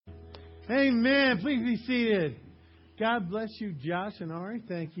Amen. Please be seated. God bless you, Josh and Ari.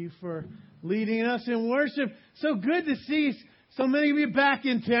 Thank you for leading us in worship. So good to see so many of you back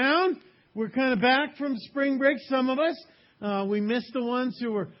in town. We're kind of back from spring break, some of us. We missed the ones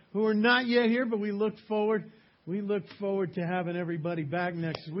who are not yet here, but we look forward to having everybody back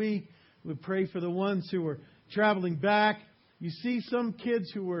next week. We pray for the ones who are traveling back. You see some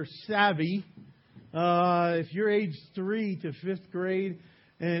kids who are savvy. If you're age 3 to 5th grade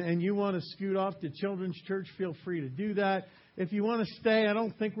and you want to scoot off to children's church, feel free to do that. If you want to stay, I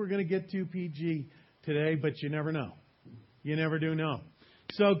don't think we're going to get too PG today, but you never know. You never do know.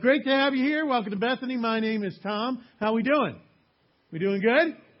 So great to have you here. Welcome to Bethany. My name is Tom. How we doing? We doing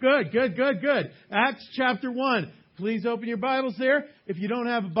good? Good. Acts chapter 1. Please open your Bibles there. If you don't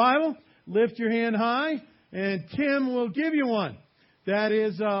have a Bible, lift your hand high and Tim will give you one. That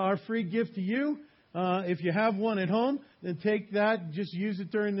is our free gift to you. If you have one at home, then take that. Just use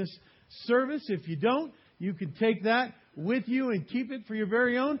it during this service. If you don't, you can take that with you and keep it for your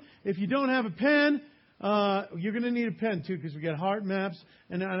very own. If you don't have a pen, you're going to need a pen too, because we got heart maps.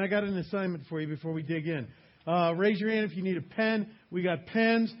 And I got an assignment for you before we dig in. Raise your hand if you need a pen. We got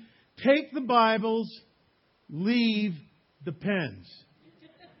pens. Take the Bibles. Leave the pens.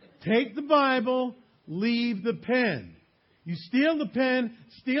 Take the Bible. Leave the pen. You steal the pen.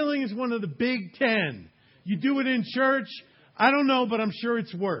 Stealing is one of the big 10. You do it in church. I don't know, but I'm sure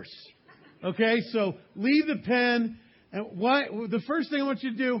it's worse. Okay, so leave the pen. And the first thing I want you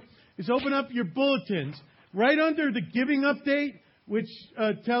to do is open up your bulletins. Right under the giving update, which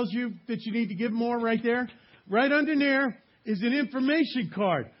tells you that you need to give more right there. Right under there is an information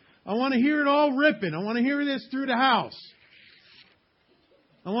card. I want to hear it all ripping. I want to hear this through the house.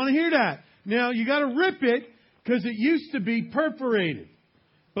 I want to hear that. Now, you got to rip it because it used to be perforated.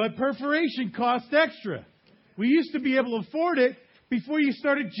 But perforation costs extra. We used to be able to afford it before you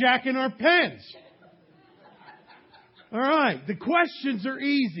started jacking our pens. All right. The questions are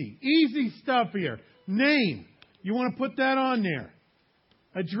easy. Easy stuff here. Name. You want to put that on there.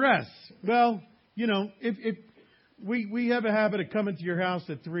 Address. Well, you know, if we have a habit of coming to your house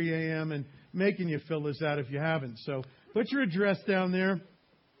at 3 a.m. and making you fill this out if you haven't. So put your address down there.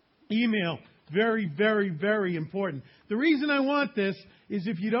 Email. Very, very, very important. The reason I want this is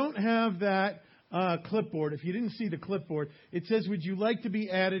if you don't have that clipboard, if you didn't see the clipboard, it says, would you like to be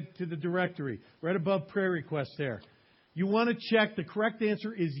added to the directory? Right above prayer requests there. You want to check. The correct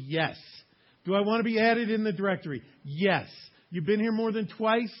answer is yes. Do I want to be added in the directory? Yes. You've been here more than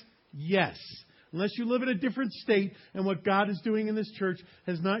twice? Yes. Unless you live in a different state and what God is doing in this church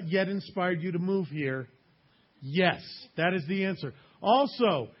has not yet inspired you to move here. Yes. That is the answer.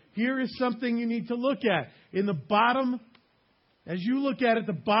 Also, here is something you need to look at. In the bottom, as you look at it,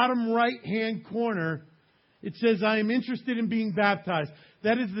 the bottom right-hand corner, it says, I am interested in being baptized.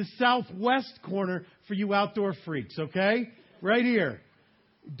 That is the southwest corner for you outdoor freaks, okay? Right here.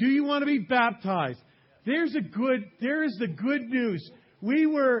 Do you want to be baptized? There is the good news. We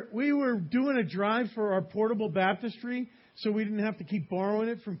were doing a drive for our portable baptistry so we didn't have to keep borrowing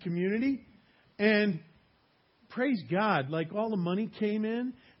it from community. And praise God, like all the money came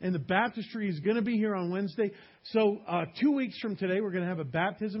in and the baptistry is going to be here on Wednesday. So 2 weeks from today, we're going to have a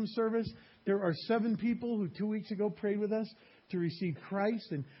baptism service. There are 7 people who 2 weeks ago prayed with us to receive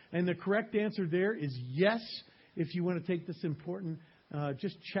Christ. And the correct answer there is yes. If you want to take this important,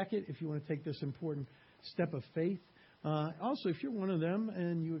 just check it if you want to take this important step of faith. Also, if you're one of them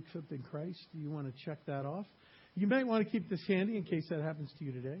and you accepted Christ, you want to check that off. You might want to keep this handy in case that happens to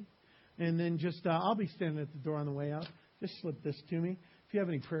you today. And then just, I'll be standing at the door on the way out. Just slip this to me. If you have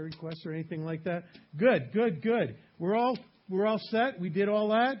any prayer requests or anything like that. Good. We're all set. We did all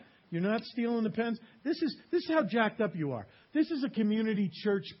that. You're not stealing the pens. This is how jacked up you are. This is a community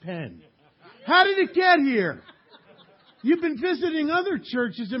church pen. How did it get here? You've been visiting other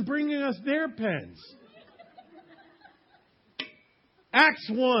churches and bringing us their pens. Acts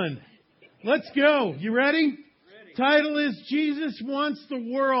 1. Let's go. You ready? Title is Jesus Wants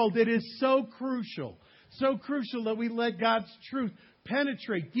the World. It is so crucial that we let God's truth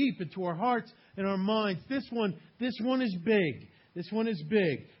penetrate deep into our hearts and our minds. This one is big. This one is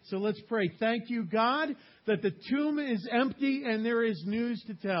big. So let's pray. Thank you, God, that the tomb is empty and there is news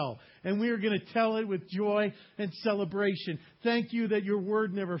to tell. And we are going to tell it with joy and celebration. Thank you that your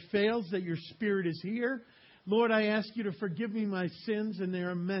word never fails, that your Spirit is here. Lord, I ask you to forgive me my sins, and there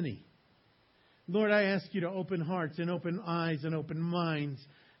are many. Lord, I ask you to open hearts and open eyes and open minds.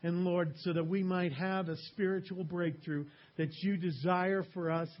 And Lord, so that we might have a spiritual breakthrough that you desire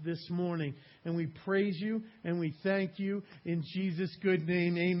for us this morning. And we praise you and we thank you in Jesus' good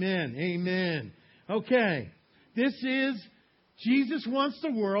name. Amen. Amen. Okay. This is Jesus wants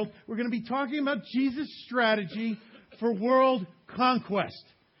the world. We're going to be talking about Jesus' strategy for world conquest.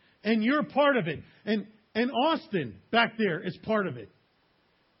 And you're part of it. And Austin back there is part of it.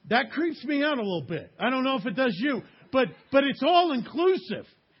 That creeps me out a little bit. I don't know if it does you. But it's all inclusive.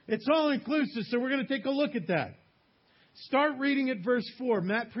 It's all inclusive. So we're going to take a look at that. Start reading at verse 4.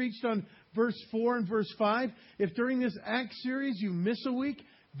 Matt preached on verse 4 and verse 5. If during this Acts series you miss a week,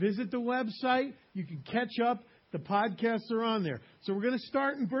 visit the website. You can catch up. The podcasts are on there. So we're going to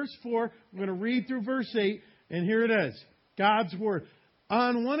start in verse 4. We're going to read through verse 8. And here it is. God's Word.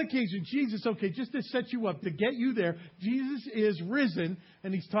 On one occasion, Jesus, just to set you up, to get you there, Jesus is risen,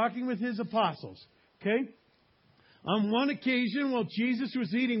 and He's talking with His apostles. Okay? On one occasion, while Jesus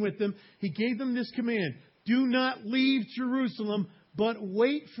was eating with them, He gave them this command: do not leave Jerusalem, but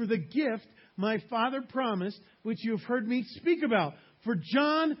wait for the gift my Father promised, which you have heard me speak about. For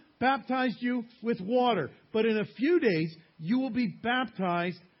John baptized you with water, but in a few days you will be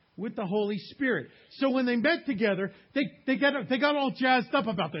baptized with the Holy Spirit. So when they met together, they got all jazzed up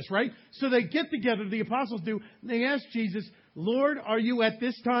about this, right? So they get together, the apostles do, and they ask Jesus, Lord, are you at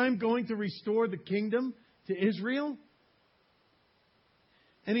this time going to restore the kingdom to Israel?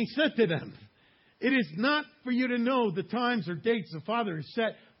 And He said to them, it is not for you to know the times or dates the Father has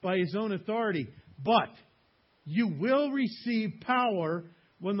set by His own authority, but you will receive power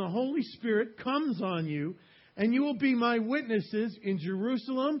when the Holy Spirit comes on you, and you will be my witnesses in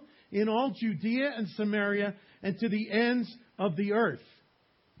Jerusalem, in all Judea and Samaria, and to the ends of the earth,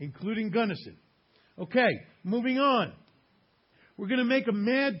 including Gunnison. Okay, moving on. We're going to make a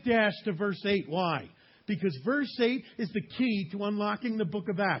mad dash to verse 8. Why? Because verse 8 is the key to unlocking the book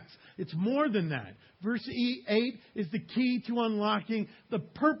of Acts. It's more than that. Verse 8 is the key to unlocking the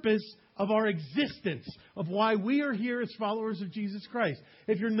purpose of our existence, of why we are here as followers of Jesus Christ.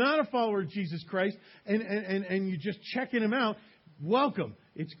 If you're not a follower of Jesus Christ and you're just checking Him out, welcome.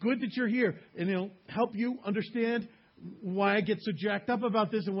 It's good that you're here, and it'll help you understand why I get so jacked up about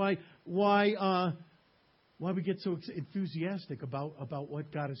this and why we get so enthusiastic about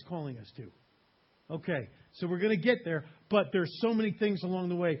what God is calling us to. Okay, so we're going to get there, but there's so many things along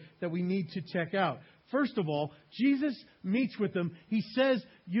the way that we need to check out. First of all, Jesus meets with them. He says,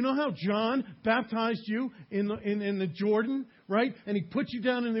 you know how John baptized you in the Jordan, right? And he put you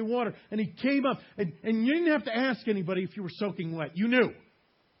down in the water, and he came up, and you didn't have to ask anybody if you were soaking wet. You knew,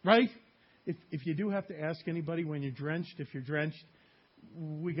 right? If you do have to ask anybody when you're drenched, if you're drenched,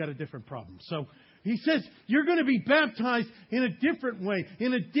 we got a different problem. So He says you're going to be baptized in a different way,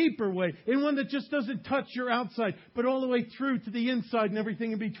 in a deeper way, in one that just doesn't touch your outside, but all the way through to the inside and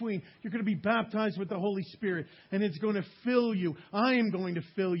everything in between. You're going to be baptized with the Holy Spirit, and it's going to fill you. I am going to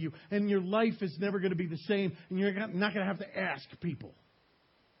fill you, and your life is never going to be the same, and you're not going to have to ask people,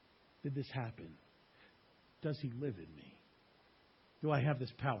 did this happen? Does He live in me? Do I have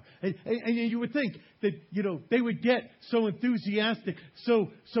this power? And you would think that, they would get so enthusiastic, so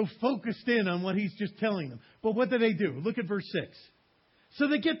focused in on what He's just telling them. But what do? Look at verse 6. So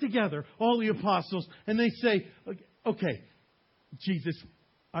they get together, all the apostles, and they say, okay, Jesus,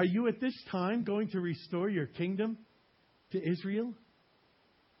 are you at this time going to restore your kingdom to Israel?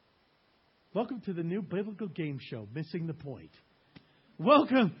 Welcome to the new biblical game show, Missing the Point.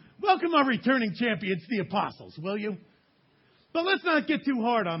 Welcome our returning champions, the apostles, will you? But let's not get too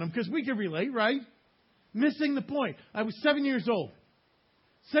hard on them, because we can relate, right? Missing the point. I was 7 years old.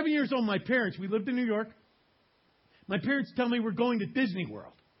 7 years old, my parents, we lived in New York. My parents tell me we're going to Disney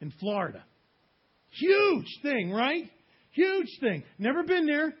World in Florida. Huge thing, right? Huge thing. Never been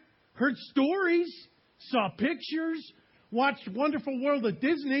there. Heard stories. Saw pictures. Watched Wonderful World of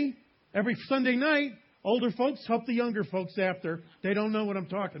Disney every Sunday night. Older folks help the younger folks after. They don't know what I'm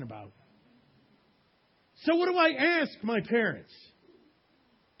talking about. So what do I ask my parents?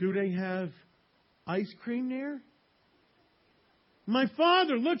 Do they have ice cream there? My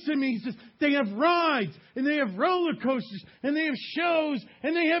father looks at me, he says, they have rides, and they have roller coasters, and they have shows,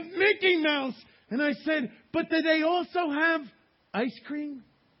 and they have Mickey Mouse. And I said, but do they also have ice cream?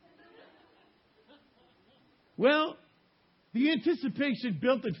 Well, the anticipation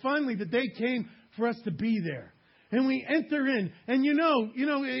built, and finally the day came for us to be there. And we enter in, and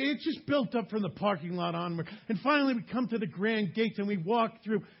it's just built up from the parking lot onward. And finally we come to the grand gates and we walk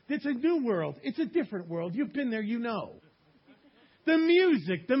through. It's a new world. It's a different world. You've been there, you know. The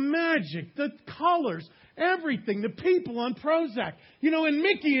music, the magic, the colors, everything, the people on Prozac. And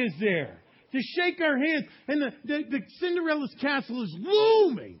Mickey is there to shake our hands. And the Cinderella's castle is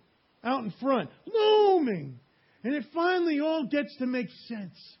looming out in front. Looming. And it finally all gets to make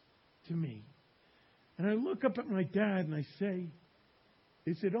sense to me. And I look up at my dad and I say,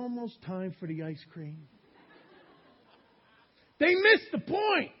 is it almost time for the ice cream? They missed the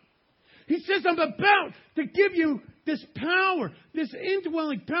point. He says, I'm about to give you this power, this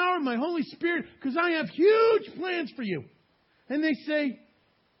indwelling power of my Holy Spirit, because I have huge plans for you. And they say,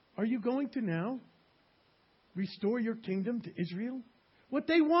 are you going to now restore your kingdom to Israel? What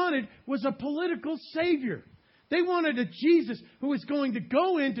they wanted was a political savior. They wanted a Jesus who was going to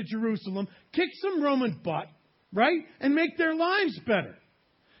go into Jerusalem, kick some Roman butt, right? And make their lives better.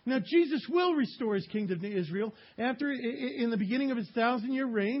 Now, Jesus will restore his kingdom to Israel in the beginning of his 1,000-year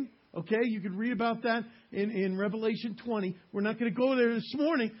reign. Okay, you could read about that in Revelation 20. We're not going to go there this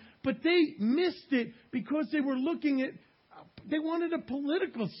morning. But they missed it because they were they wanted a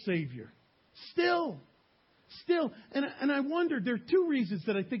political savior. Still. And I wonder, there are two reasons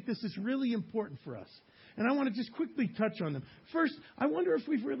that I think this is really important for us. And I want to just quickly touch on them. First, I wonder if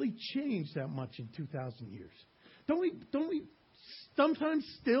we've really changed that much in 2,000 years. Don't we sometimes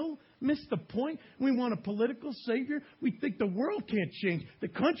still miss the point? We want a political savior. We think the world can't change. The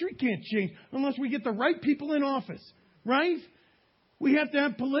country can't change unless we get the right people in office, right? We have to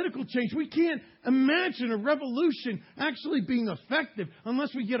have political change. We can't imagine a revolution actually being effective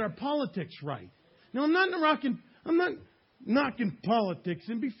unless we get our politics right. Now, I'm not knocking politics.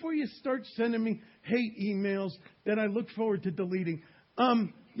 And before you start sending me hate emails that I look forward to deleting,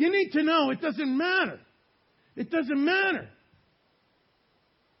 you need to know it doesn't matter. It doesn't matter.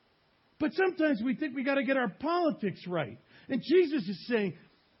 But sometimes we think we got to get our politics right. And Jesus is saying,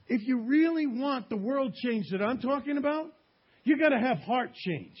 if you really want the world change that I'm talking about, you got to have heart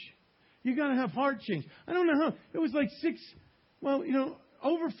change. You got to have heart change. I don't know how. It was like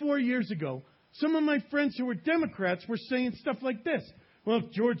over 4 years ago, some of my friends who were Democrats were saying stuff like this. Well,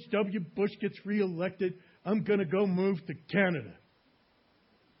 if George W. Bush gets reelected, I'm going to go move to Canada.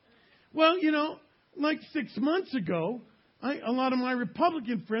 Well, like 6 months ago, a lot of my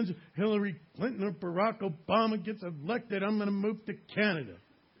Republican friends, Hillary Clinton or Barack Obama gets elected, I'm going to move to Canada.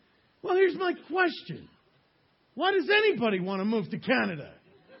 Well, here's my question. Why does anybody want to move to Canada?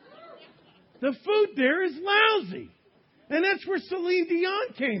 The food there is lousy. And that's where Celine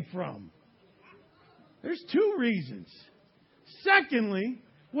Dion came from. There's two reasons. Secondly,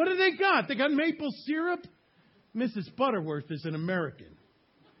 what do they got? They got maple syrup? Mrs. Butterworth is an American.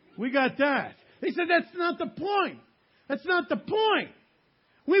 We got that. They said that's not the point. That's not the point.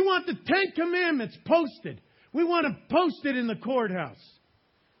 We want the 10 Commandments posted. We want them posted in the courthouse.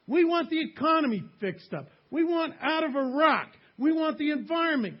 We want the economy fixed up. We want out of Iraq. We want the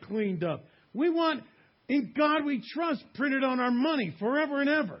environment cleaned up. We want In God We Trust printed on our money forever and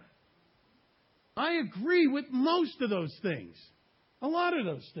ever. I agree with most of those things. A lot of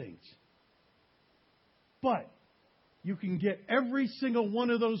those things. But you can get every single one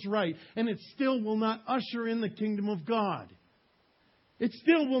of those right, and it still will not usher in the kingdom of God. It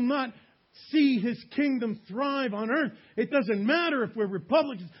still will not see His kingdom thrive on earth. It doesn't matter if we're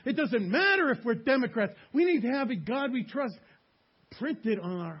Republicans. It doesn't matter if we're Democrats. We need to have a God We Trust printed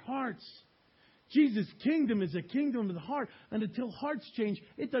on our hearts. Jesus' kingdom is a kingdom of the heart. And until hearts change,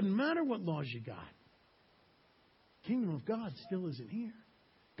 it doesn't matter what laws you got. Kingdom of God still isn't here.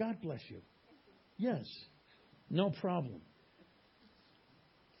 God bless you. Yes. No problem.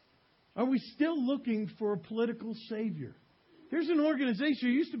 Are we still looking for a political savior? There's an organization who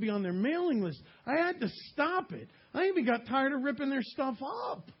used to be on their mailing list. I had to stop it. I even got tired of ripping their stuff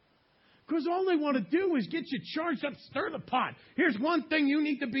up. Because all they want to do is get you charged up, stir the pot. Here's one thing you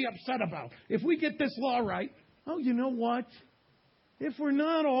need to be upset about. If we get this law right, oh, you know what? If we're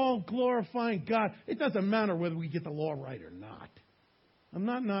not all glorifying God, it doesn't matter whether we get the law right or not. I'm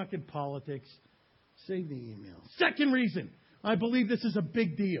not knocking politics. Save the email. Second reason I believe this is a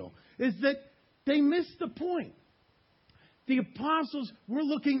big deal is that they missed the point. The apostles were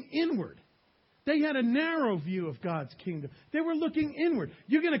looking inward. They had a narrow view of God's kingdom. They were looking inward.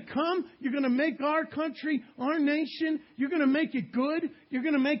 You're going to come. You're going to make our country, our nation. You're going to make it good. You're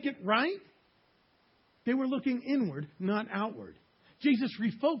going to make it right. They were looking inward, not outward. Jesus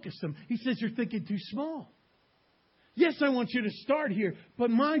refocused them. He says, you're thinking too small. Yes, I want you to start here, but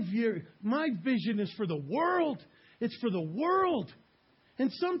my vision is for the world. It's for the world.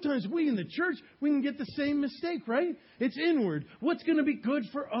 And sometimes we in the church, we can get the same mistake, right? It's inward. What's going to be good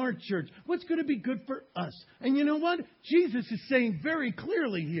for our church? What's going to be good for us? And you know what? Jesus is saying very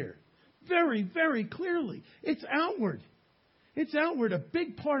clearly here. Very, very clearly. It's outward. It's outward. A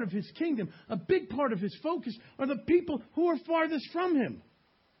big part of His kingdom, a big part of His focus are the people who are farthest from Him.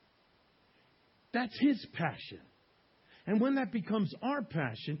 That's His passion. And when that becomes our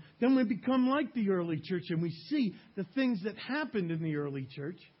passion, then we become like the early church and we see the things that happened in the early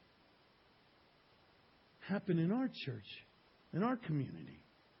church happen in our church, in our community,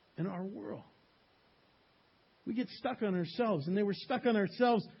 in our world. We get stuck on ourselves, and they were stuck on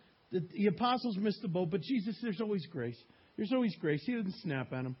ourselves. The apostles missed the boat, but Jesus, there's always grace. There's always grace. He didn't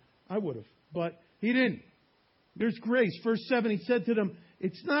snap at them. I would have, but He didn't. There's grace. Verse 7, He said to them,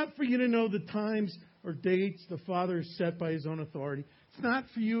 it's not for you to know the times or dates the Father has set by His own authority. It's not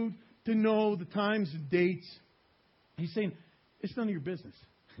for you to know the times and dates. He's saying, it's none of your business.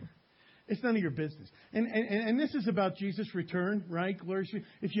 It's none of your business. And this is about Jesus' return, right? Glory to you.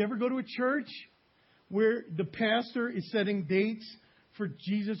 If you ever go to a church where the pastor is setting dates for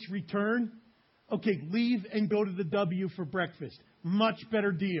Jesus' return, okay, leave and go to the W for breakfast. Much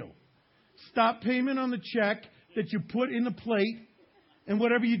better deal. Stop payment on the check that you put in the plate, and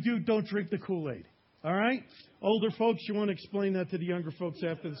whatever you do, don't drink the Kool-Aid. All right? Older folks, you want to explain that to the younger folks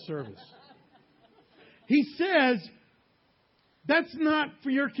after the service. He says, that's not for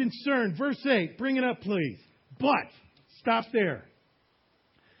your concern. Verse 8, bring it up, please. But, stop there.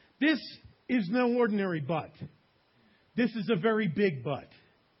 This is no ordinary but. This is a very big but.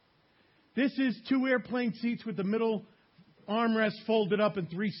 This is 2 airplane seats with the middle armrest folded up and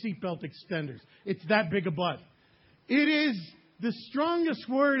 3 seatbelt extenders. It's that big a but. It is the strongest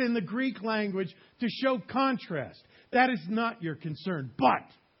word in the Greek language to show contrast. That is not your concern, but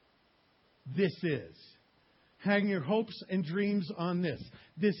this is. Hang your hopes and dreams on this.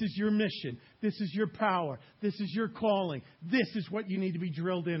 This is your mission. This is your power. This is your calling. This is what you need to be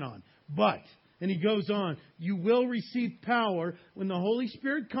drilled in on. But, and he goes on, you will receive power when the Holy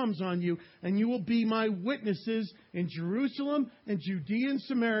Spirit comes on you, and you will be my witnesses in Jerusalem and Judea and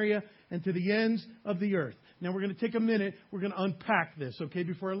Samaria and to the ends of the earth. Now, we're going to take a minute. We're going to unpack this, okay,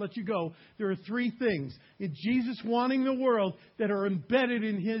 before I let you go. There are 3 things in Jesus wanting the world that are embedded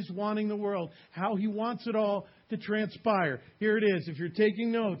in His wanting the world, how He wants it all to transpire. Here it is. If you're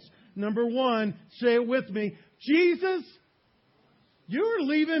taking notes, number 1, say it with me. Jesus, you are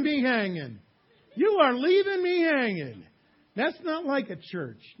leaving me hanging. You are leaving me hanging. That's not like a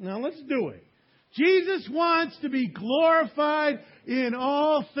church. Now, let's do it. Jesus wants to be glorified in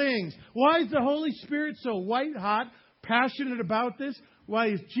all things. Why is the Holy Spirit so white hot, passionate about this? Why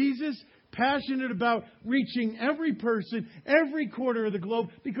is Jesus passionate about reaching every person, every corner of the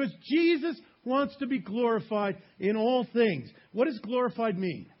globe? Because Jesus wants to be glorified in all things. What does glorified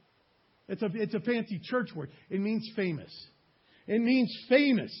mean? It's a fancy church word. It means famous. It means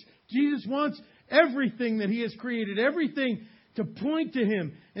famous. Jesus wants everything that He has created, everything to point to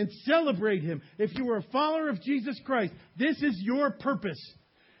Him and celebrate Him. If you are a follower of Jesus Christ, this is your purpose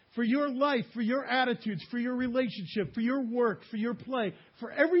for your life, for your attitudes, for your relationship, for your work, for your play,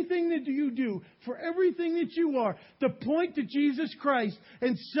 for everything that you do, for everything that you are, to point to Jesus Christ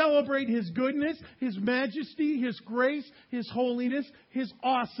and celebrate His goodness, His majesty, His grace, His holiness, His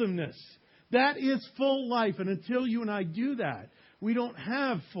awesomeness. That is full life. And until you and I do that, we don't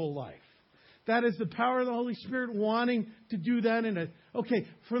have full life. That is the power of the Holy Spirit wanting to do that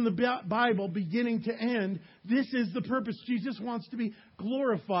from the Bible, beginning to end. This is the purpose. Jesus wants to be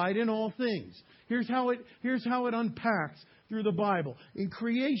glorified in all things. Here's how it unpacks through the Bible. In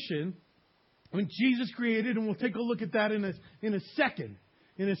creation, when Jesus created, and we'll take a look at that in a second.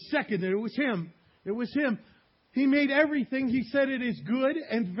 In a second, that it was Him. It was Him. He made everything. He said it is good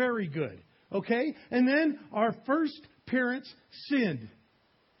and very good. Okay? And then our first parents sinned.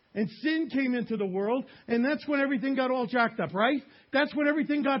 And sin came into the world, and that's when everything got all jacked up, right? That's when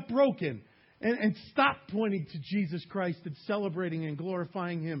everything got broken. And stopped pointing to Jesus Christ and celebrating and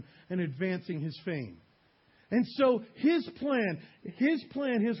glorifying Him and advancing His fame. And so His plan,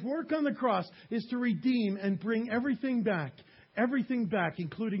 His work on the cross is to redeem and bring everything back,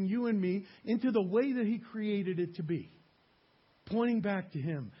 including you and me, into the way that He created it to be. Pointing back to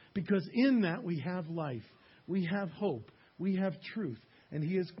Him. Because in that we have life, we have hope, we have truth. And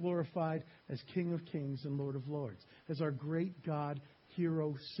He is glorified as King of Kings and Lord of Lords, as our great God,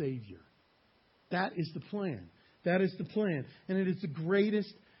 hero, Savior. That is the plan. That is the plan. And it is the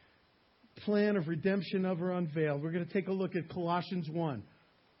greatest plan of redemption ever unveiled. We're going to take a look at Colossians 1.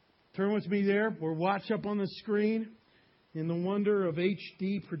 Turn with me there, or watch up on the screen in the wonder of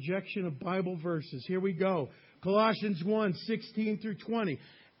HD projection of Bible verses. Here we go. Colossians 1, 16 through 20.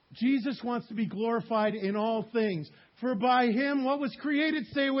 Jesus wants to be glorified in all things. For by Him, what was created?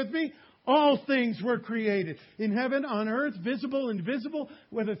 Say it with me. All things were created. In heaven, on earth, visible, invisible,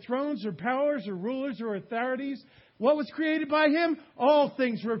 whether thrones or powers or rulers or authorities. What was created by Him? All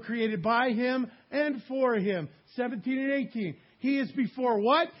things were created by Him and for Him. 17 and 18. He is before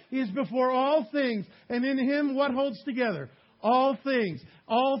what? He is before all things. And in Him, what holds together? All things.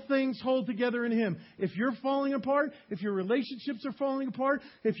 All things hold together in Him. If you're falling apart, if your relationships are falling apart,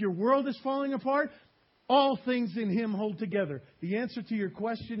 if your world is falling apart, all things in Him hold together. The answer to your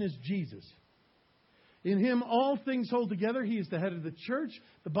question is Jesus. In Him all things hold together. He is the head of the church,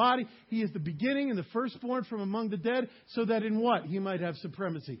 the body. He is the beginning and the firstborn from among the dead, so that in what? He might have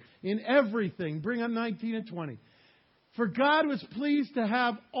supremacy. In everything. Bring on 19 and 20. For God was pleased to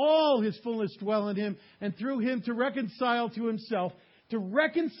have all His fullness dwell in Him, and through Him to reconcile to Himself. To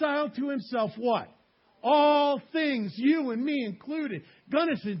reconcile to Himself what? All things, you and me included.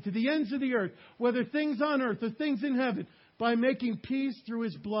 Gunnison, to the ends of the earth, whether things on earth or things in heaven, by making peace through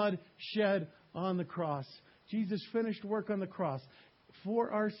His blood shed on the cross. Jesus' finished work on the cross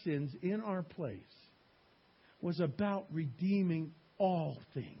for our sins in our place was about redeeming all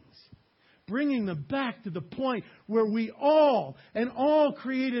things. Bringing them back to the point where we all and all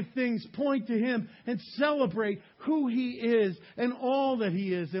created things point to Him and celebrate who He is and all that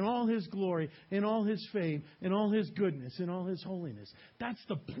He is and all His glory and all His fame and all His goodness and all His holiness. That's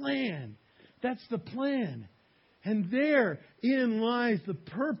the plan. That's the plan. And therein lies the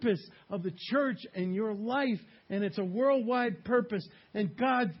purpose of the church and your life. And it's a worldwide purpose. And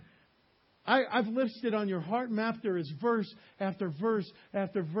God, I've listed on your heart map, there is verse after verse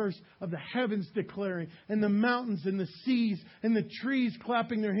after verse of the heavens declaring, and the mountains and the seas and the trees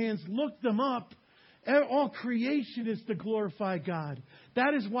clapping their hands. Look them up. All creation is to glorify God.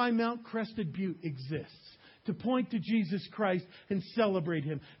 That is why Mount Crested Butte exists. To point to Jesus Christ and celebrate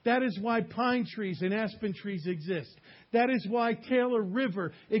Him. That is why pine trees and aspen trees exist. That is why Taylor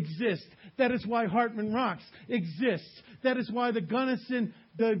River exists. That is why Hartman Rocks exists. That is why the Gunnison,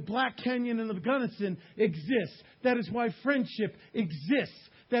 the Black Canyon and the Gunnison exists. That is why friendship exists.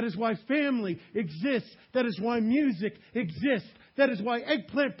 That is why family exists. That is why music exists. That is why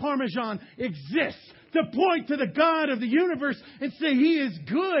eggplant parmesan exists. To point to the God of the universe and say He is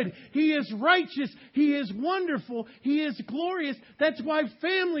good. He is righteous. He is wonderful. He is glorious. That's why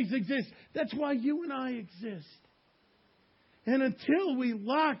families exist. That's why you and I exist. And until we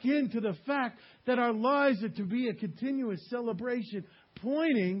lock into the fact that our lives are to be a continuous celebration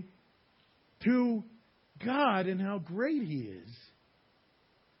pointing to God and how great He is,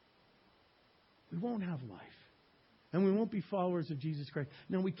 we won't have life. And we won't be followers of Jesus Christ.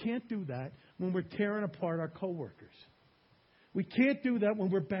 Now, we can't do that when we're tearing apart our coworkers. We can't do that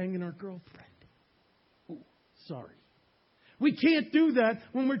when we're banging our girlfriend. Ooh, sorry. We can't do that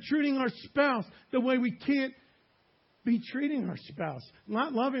when we're treating our spouse the way we can't be treating our spouse.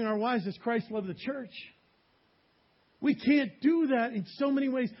 Not loving our wives as Christ loved the church. We can't do that in so many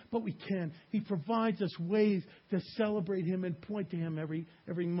ways, but we can. He provides us ways to celebrate Him and point to Him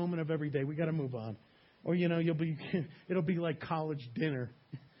every moment of every day. We got to move on. Or, it'll be like college dinner.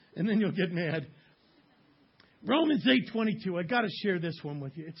 And then you'll get mad. Romans 8:22. I got to share this one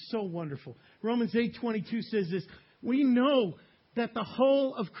with you. It's so wonderful. Romans 8:22 says this. We know that the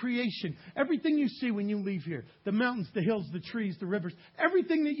whole of creation, everything you see when you leave here, the mountains, the hills, the trees, the rivers,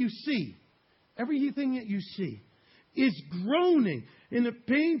 everything that you see is groaning in the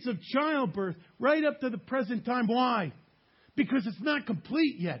pains of childbirth right up to the present time. Why? Because it's not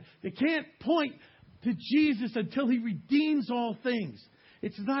complete yet. They can't point to Jesus until He redeems all things.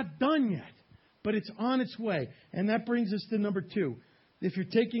 It's not done yet, but it's on its way. And that brings us to number 2. If you're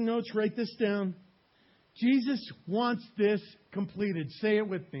taking notes, write this down. Jesus wants this completed. Say it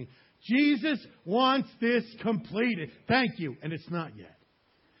with me. Jesus wants this completed. Thank you. And it's not yet.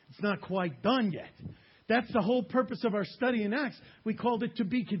 It's not quite done yet. That's the whole purpose of our study in Acts. We called it to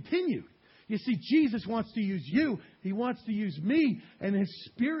be continued. You see, Jesus wants to use you. He wants to use me and His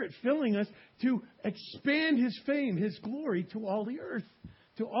Spirit filling us to expand His fame, His glory to all the earth.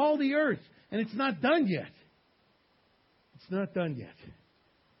 To all the earth. And it's not done yet. It's not done yet.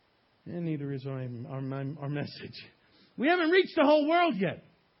 And neither is our message. We haven't reached the whole world yet.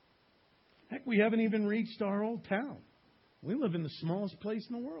 Heck, we haven't even reached our old town. We live in the smallest place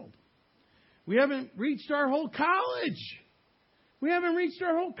in the world. We haven't reached our whole college. We haven't reached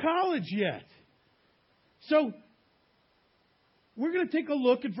our whole college yet. So, we're going to take a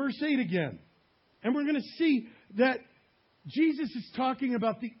look at verse 8 again. And we're going to see that Jesus is talking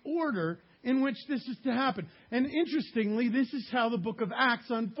about the order in which this is to happen. And interestingly, this is how the book of Acts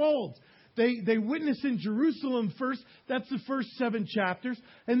unfolds. They witness in Jerusalem first. That's the first 7 chapters.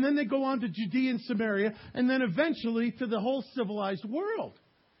 And then they go on to Judea and Samaria. And then eventually to the whole civilized world.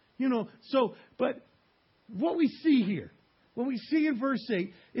 But what we see here, what we see in verse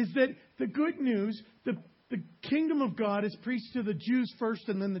 8 is that the good news, the kingdom of God is preached to the Jews first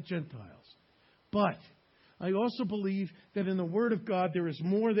and then the Gentiles. But I also believe that in the Word of God there is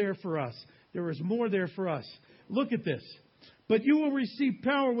more there for us. There is more there for us. Look at this. But you will receive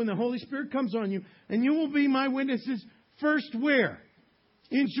power when the Holy Spirit comes on you, and you will be my witnesses first where?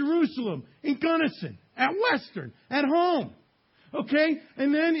 In Jerusalem, in Gunnison, at Western, at home. Okay?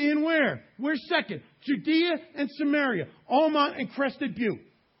 And then in where? Where's second? Judea and Samaria, Almont and Crested Butte.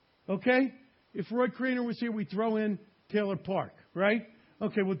 Okay? If Roy Craner was here, we'd throw in Taylor Park, right?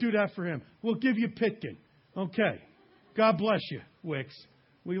 Okay, we'll do that for him. We'll give you Pitkin. Okay. God bless you, Wicks.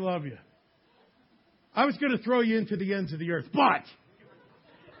 We love you. I was going to throw you into the ends of the earth. But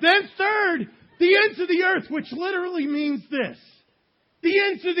then third, the ends of the earth, which literally means this. The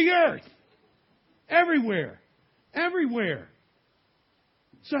ends of the earth. Everywhere. Everywhere.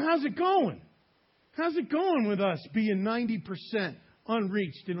 So how's it going? How's it going with us being 90%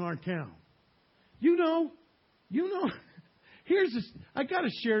 unreached in our town? You know, I got to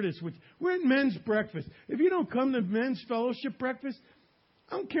share this with you. We're at men's breakfast. If you don't come to men's fellowship breakfast,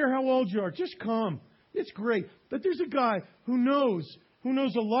 I don't care how old you are, just come. It's great. But there's a guy who knows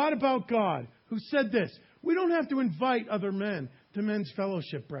a lot about God, who said this: we don't have to invite other men to men's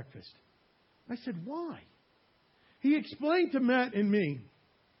fellowship breakfast. I said, why? He explained to Matt and me,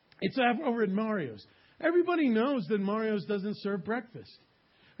 it's over at Mario's. Everybody knows that Mario's doesn't serve breakfast.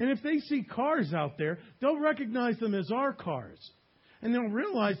 And if they see cars out there, they'll recognize them as our cars. And they'll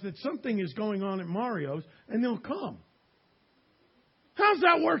realize that something is going on at Mario's, and they'll come. How's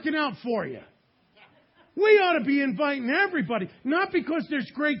that working out for you? We ought to be inviting everybody, not because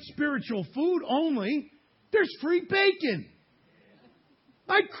there's great spiritual food only. There's free bacon.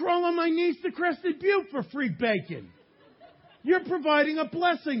 I'd crawl on my knees to Crested Butte for free bacon. You're providing a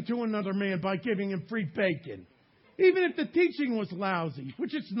blessing to another man by giving him free bacon. Even if the teaching was lousy,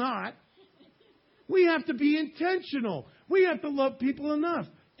 which it's not. We have to be intentional. We have to love people enough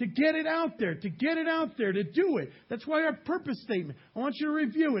to get it out there, to do it. That's why our purpose statement, I want you to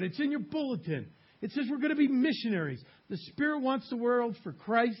review it. It's in your bulletin. It says we're going to be missionaries. The Spirit wants the world for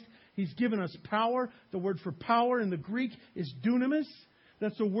Christ. He's given us power. The word for power in the Greek is dunamis.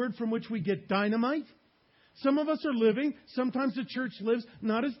 That's the word from which we get dynamite. Some of us are living, sometimes the church lives,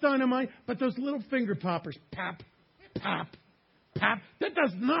 not as dynamite, but those little finger poppers. Pop, pop, pop. That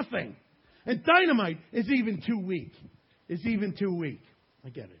does nothing. And dynamite is even too weak. I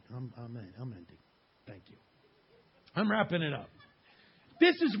get it. I'm ending. Thank you. I'm wrapping it up.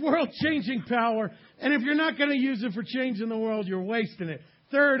 This is world-changing power. And if you're not going to use it for changing the world, you're wasting it.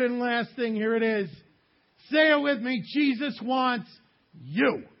 Third and last thing, here it is. Say it with me. Jesus wants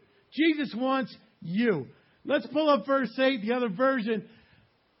you. Jesus wants you. Let's pull up verse 8, the other version.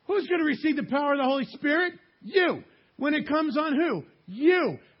 Who's going to receive the power of the Holy Spirit? You. When it comes on who?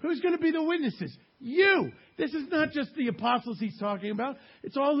 You. Who's going to be the witnesses? You. This is not just the apostles he's talking about.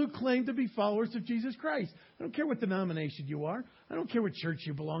 It's all who claim to be followers of Jesus Christ. I don't care what denomination you are. I don't care what church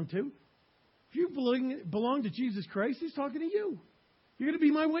you belong to. If you belong to Jesus Christ, he's talking to you. You're going to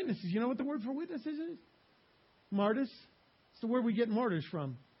be my witnesses. You know what the word for witnesses is? Martyrs. It's the word we get martyrs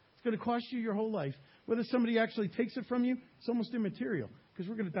from. It's going to cost you your whole life. Whether somebody actually takes it from you, it's almost immaterial, because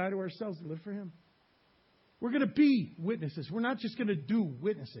we're going to die to ourselves and live for him. We're going to be witnesses. We're not just going to do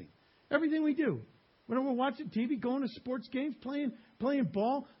witnessing. Everything we do. Whenever we're watching TV, going to sports games, playing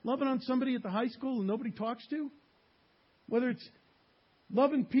ball, loving on somebody at the high school who nobody talks to. Whether it's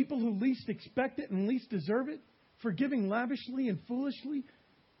loving people who least expect it and least deserve it, forgiving lavishly and foolishly,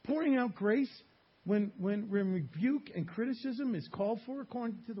 pouring out grace when rebuke and criticism is called for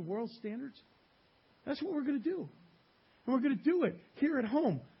according to the world's standards. That's what we're going to do. And we're going to do it here at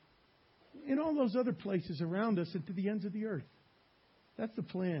home, in all those other places around us and to the ends of the earth. That's the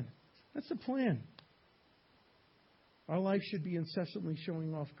plan. That's the plan. Our life should be incessantly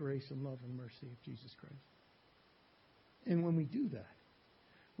showing off grace and love and mercy of Jesus Christ. And when we do that,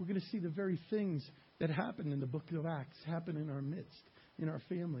 we're going to see the very things that happen in the book of Acts happen in our midst, in our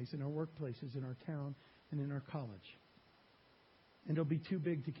families, in our workplaces, in our town, and in our college. And it'll be too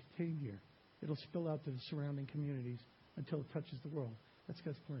big to contain here. It'll spill out to the surrounding communities until it touches the world. That's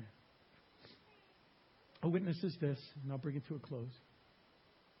God's plan. A witness is this, and I'll bring it to a close.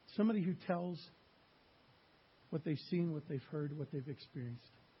 Somebody who tells what they've seen, what they've heard, what they've experienced.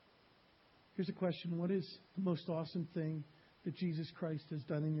 Here's a question. What is the most awesome thing that Jesus Christ has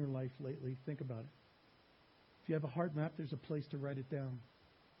done in your life lately? Think about it. If you have a heart map, there's a place to write it down.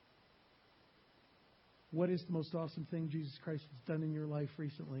 What is the most awesome thing Jesus Christ has done in your life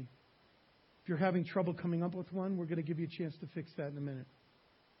recently? If you're having trouble coming up with one, we're going to give you a chance to fix that in a minute.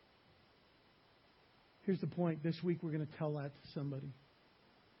 Here's the point. This week, we're going to tell that to somebody.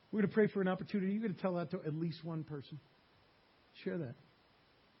 We're going to pray for an opportunity. You're going to tell that to at least one person. Share that.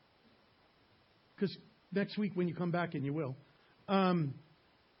 Because next week when you come back, and you will,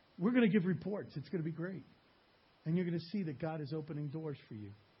 we're going to give reports. It's going to be great. And you're going to see that God is opening doors for you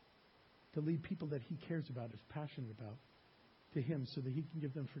to lead people that he cares about, is passionate about, to him so that he can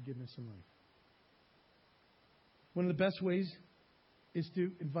give them forgiveness in life. One of the best ways is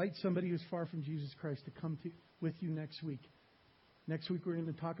to invite somebody who's far from Jesus Christ to come with you next week. Next week we're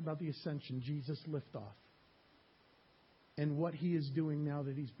going to talk about the ascension, Jesus liftoff, and what He is doing now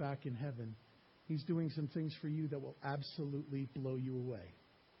that He's back in heaven. He's doing some things for you that will absolutely blow you away.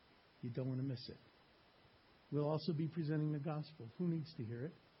 You don't want to miss it. We'll also be presenting the gospel. Who needs to hear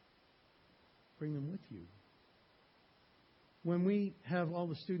it? Bring them with you. When we have all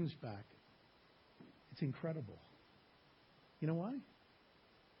the students back, it's incredible. You know why?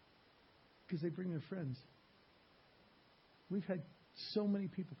 Because they bring their friends. We've had so many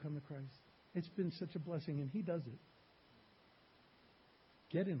people come to Christ. It's been such a blessing, and He does it.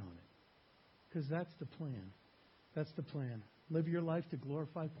 Get in on it. Because that's the plan. That's the plan. Live your life to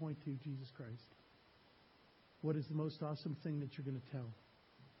glorify, point to Jesus Christ. What is the most awesome thing that you're going to tell?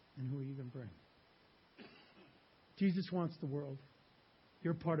 And who are you going to bring? Jesus wants the world.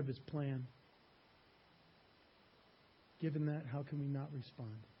 You're part of His plan. Given that, how can we not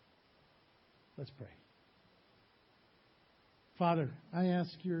respond? Let's pray. Father, I ask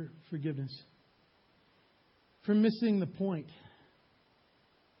your forgiveness for missing the point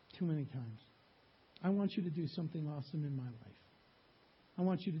too many times. I want you to do something awesome in my life. I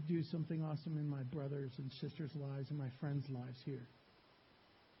want you to do something awesome in my brothers' and sisters' lives and my friends' lives here.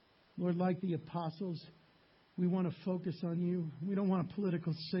 Lord, like the apostles, we want to focus on you. We don't want a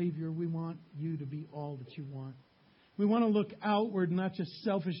political savior. We want you to be all that you want. We want to look outward, not just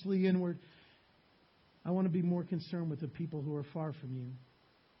selfishly inward. I want to be more concerned with the people who are far from you.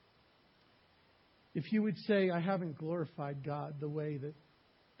 If you would say, I haven't glorified God the way that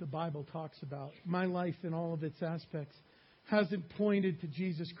the Bible talks about, my life in all of its aspects hasn't pointed to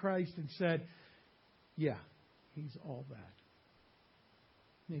Jesus Christ and said, yeah, He's all that.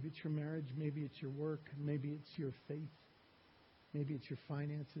 Maybe it's your marriage, maybe it's your work, maybe it's your faith, maybe it's your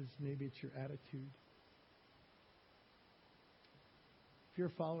finances, maybe it's your attitude. If you're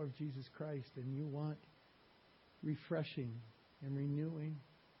a follower of Jesus Christ and you want refreshing and renewing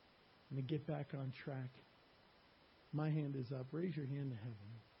and to get back on track, my hand is up. Raise your hand to heaven.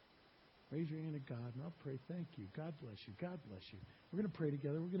 Raise your hand to God, and I'll pray. Thank you. God bless you. God bless you. We're going to pray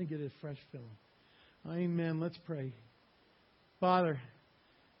together. We're going to get a fresh filling. Amen. Let's pray. Father,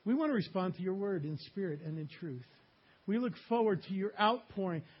 we want to respond to your word in spirit and in truth. We look forward to your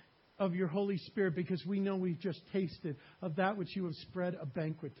outpouring of your Holy Spirit because we know we've just tasted of that which you have spread a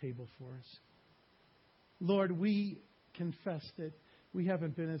banquet table for us. Lord, we confess that we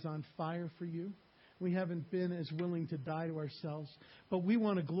haven't been as on fire for you. We haven't been as willing to die to ourselves. But we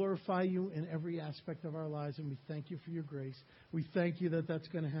want to glorify you in every aspect of our lives, and we thank you for your grace. We thank you that that's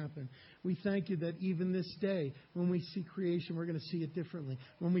going to happen. We thank you that even this day, when we see creation, we're going to see it differently.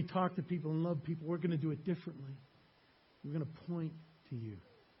 When we talk to people and love people, we're going to do it differently. We're going to point to you.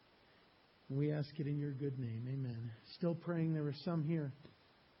 And we ask it in your good name. Amen. Still praying. There are some here.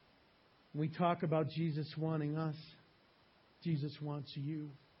 We talk about Jesus wanting us. Jesus wants you.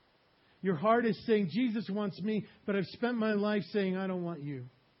 Your heart is saying, Jesus wants me, but I've spent my life saying, I don't want you,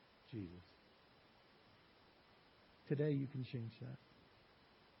 Jesus. Today you can change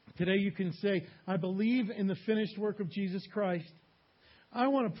that. Today you can say, I believe in the finished work of Jesus Christ. I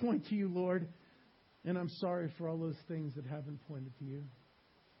want to point to you, Lord, and I'm sorry for all those things that haven't pointed to you.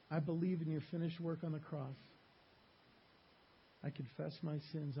 I believe in your finished work on the cross. I confess my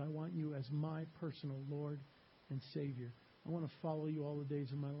sins. I want you as my personal Lord and Savior. I want to follow you all the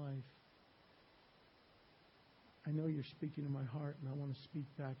days of my life. I know you're speaking to my heart, and I want to speak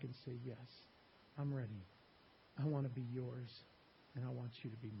back and say, yes, I'm ready. I want to be yours, and I want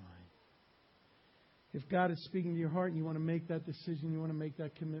you to be mine. If God is speaking to your heart and you want to make that decision, you want to make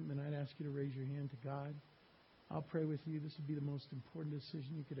that commitment, I'd ask you to raise your hand to God. I'll pray with you. This would be the most important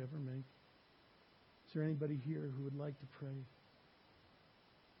decision you could ever make. Is there anybody here who would like to pray?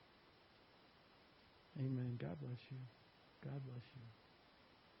 Amen. God bless you. God bless you.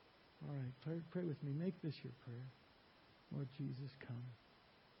 All right, pray with me. Make this your prayer. Lord Jesus, come.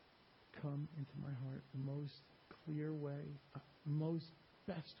 Come into my heart the most clear way, most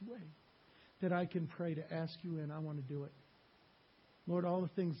best way that I can pray to ask you, and I want to do it. Lord, all the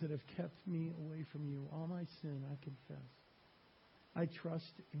things that have kept me away from you, all my sin, I confess. I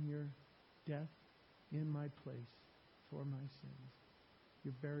trust in your death in my place for my sins,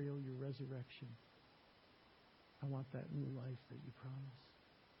 your burial, your resurrection. I want that new life that you promise.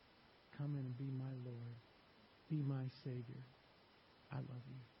 Come in and be my Lord. Be my Savior. I love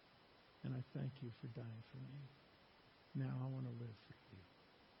you. And I thank you for dying for me. Now I want to live for you.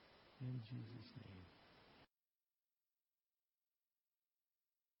 In Jesus' name.